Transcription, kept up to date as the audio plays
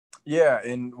Yeah,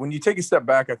 and when you take a step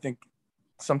back, I think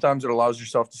sometimes it allows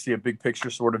yourself to see a big picture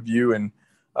sort of view and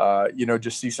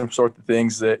just see some sort of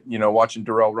things that watching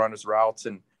Darrell run his routes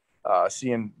and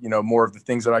seeing more of the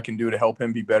things that I can do to help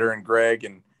him be better, and Greg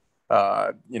and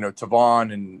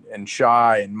Tavon and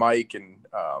Shy and Mike,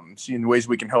 and seeing ways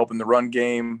we can help in the run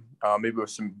game, maybe with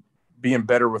some being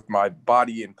better with my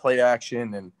body and play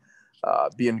action, and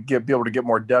be able to get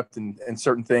more depth in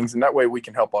certain things, and that way we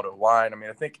can help out a line. I mean,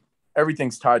 I think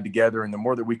everything's tied together, and the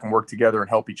more that we can work together and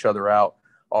help each other out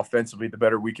offensively, the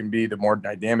better we can be, the more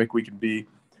dynamic we can be,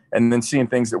 and then seeing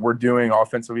things that we're doing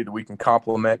offensively that we can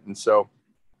complement. And so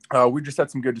we just had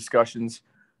some good discussions,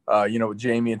 with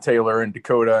Jamie and Taylor and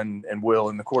Dakota and Will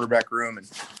in the quarterback room,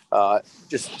 and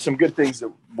just some good things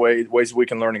ways we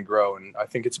can learn and grow. And I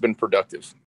think it's been productive.